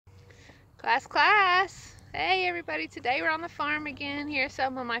Class, class! Hey everybody, today we're on the farm again. Here's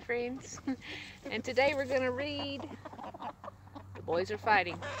some of my friends. And today we're going to read... The boys are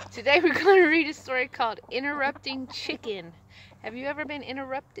fighting. Today we're going to read a story called Interrupting Chicken. Have you ever been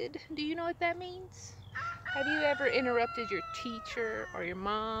interrupted? Do you know what that means? Have you ever interrupted your teacher or your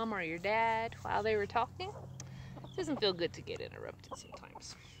mom or your dad while they were talking? It doesn't feel good to get interrupted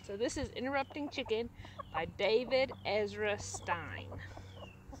sometimes. So this is Interrupting Chicken by David Ezra Stein.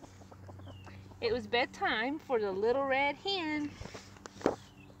 It was bedtime for the little red hen.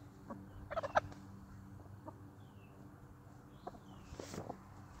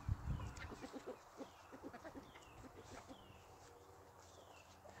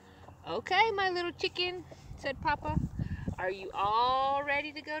 Okay, my little chicken, said Papa. Are you all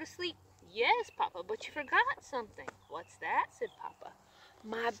ready to go to sleep? Yes, Papa, but you forgot something. What's that? Said Papa.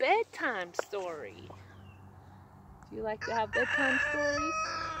 My bedtime story. Do you like to have bedtime stories?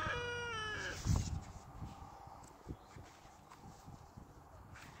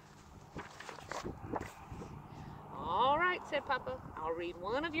 All right, said Papa. I'll read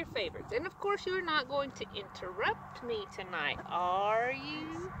one of your favorites. And of course, you're not going to interrupt me tonight, are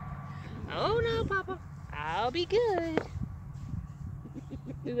you? Oh no, Papa. I'll be good.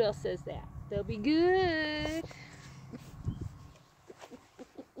 Who else says that? They'll be good.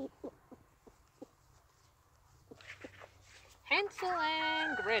 Hansel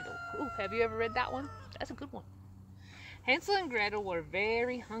and Gretel. Ooh, have you ever read that one? That's a good one. Hansel and Gretel were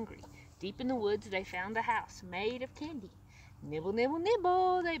very hungry. Deep in the woods, they found a house made of candy. Nibble, nibble,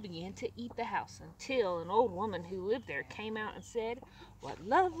 nibble, they began to eat the house until an old woman who lived there came out and said, "What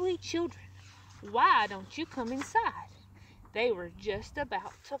lovely children! Why don't you come inside?" They were just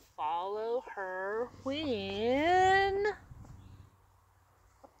about to follow her when...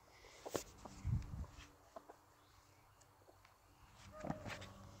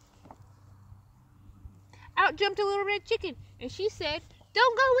 Out jumped a little red chicken, and she said,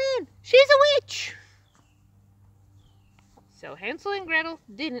 "Don't go in, she's a witch." So Hansel and Gretel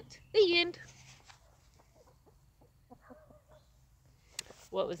didn't. The end.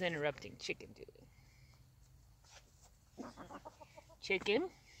 What was Interrupting Chicken doing?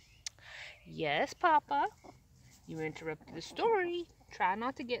 Chicken? Yes, Papa. You interrupted the story. Try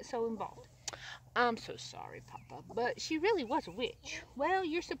not to get so involved. I'm so sorry, Papa, but she really was a witch. Well,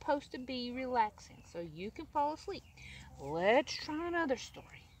 you're supposed to be relaxing so you can fall asleep. Let's try another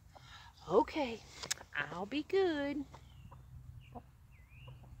story. Okay, I'll be good.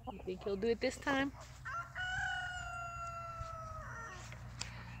 You think he'll do it this time?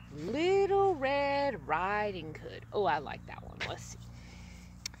 Little Red Riding Hood. Oh, I like that one. Let's see.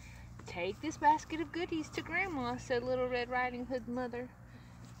 Take this basket of goodies to Grandma, said Little Red Riding Hood's mother.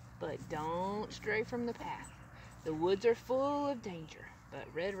 But don't stray from the path. The woods are full of danger. But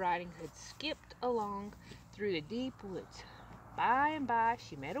Red Riding Hood skipped along through the deep woods. By and by,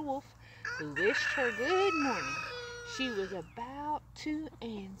 she met a wolf who wished her good morning. She was about to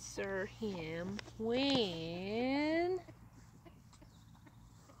answer him when...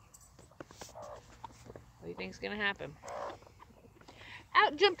 What do you think's gonna happen?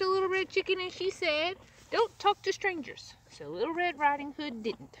 Out jumped a little red chicken and she said, "Don't talk to strangers." So Little Red Riding Hood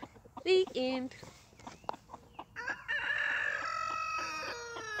didn't. The end.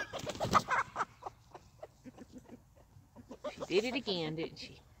 She did it again, didn't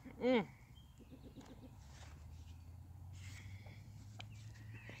she?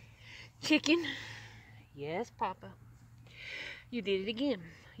 Chicken. Yes, Papa. You did it again.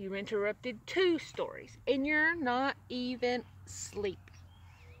 You interrupted 2 stories, and you're not even sleepy.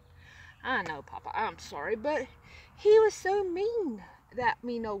 I know, Papa, I'm sorry, but he was so mean, that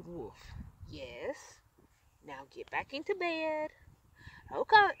mean old wolf. Yes. Now get back into bed.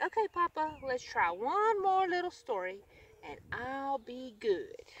 Okay, Papa, let's try one more little story, and I'll be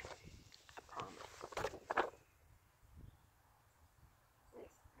good. I promise.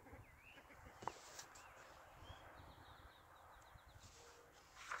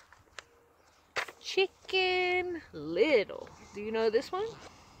 Chicken Little. Do you know this one?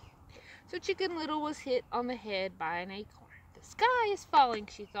 So Chicken Little was hit on the head by an acorn. The sky is falling,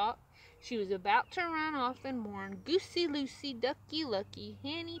 she thought. She was about to run off and warn Goosey Lucy, Ducky Lucky,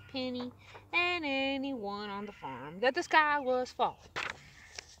 Henny Penny, and anyone on the farm that the sky was falling.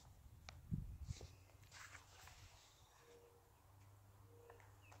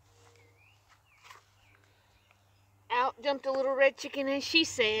 Out jumped a little red chicken and she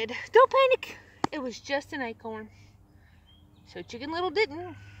said, "Don't panic. It was just an acorn." So Chicken Little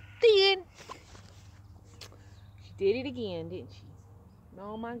didn't. The end. She did it again, didn't she?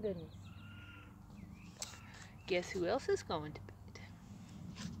 Oh my goodness. Guess who else is going to bed?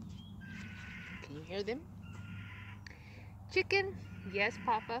 hear them? Chicken, yes,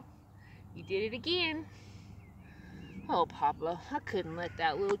 Papa. You did it again. Oh, Papa, I couldn't let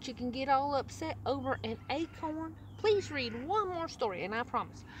that little chicken get all upset over an acorn. Please read one more story, and I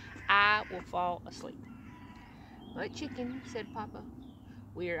promise I will fall asleep. But Chicken, said Papa,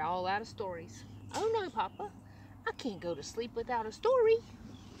 we are all out of stories. Oh no, Papa, I can't go to sleep without a story.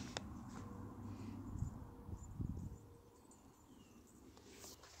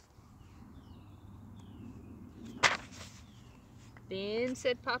 Then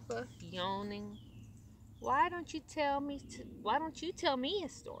said Papa, yawning, why don't you tell me a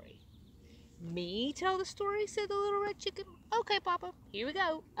story? Me tell the story, said the little red chicken. Okay, Papa, here we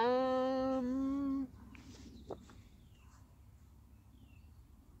go.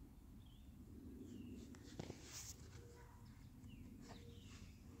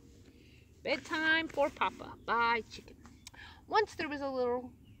 Bedtime for Papa by Chicken. Once there was a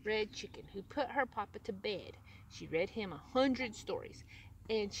little red chicken who put her papa to bed. She read him 100 stories,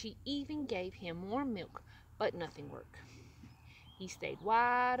 and she even gave him more milk, but nothing worked. He stayed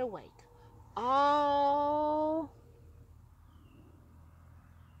wide awake. Oh,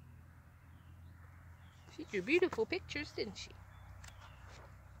 she drew beautiful pictures, didn't she?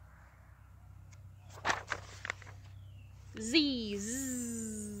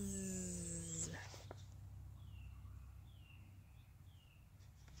 Zzz.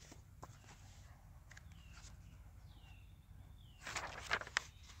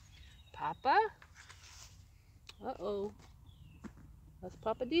 Papa? Uh-oh. What's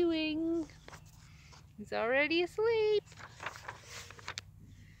Papa doing? He's already asleep.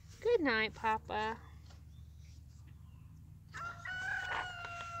 Good night, Papa.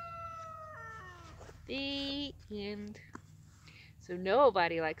 The end. So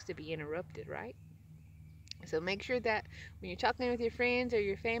nobody likes to be interrupted, right? So make sure that when you're talking with your friends or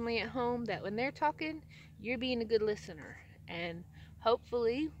your family at home, that when they're talking, you're being a good listener. And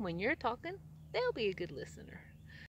hopefully when you're talking, they'll be a good listener.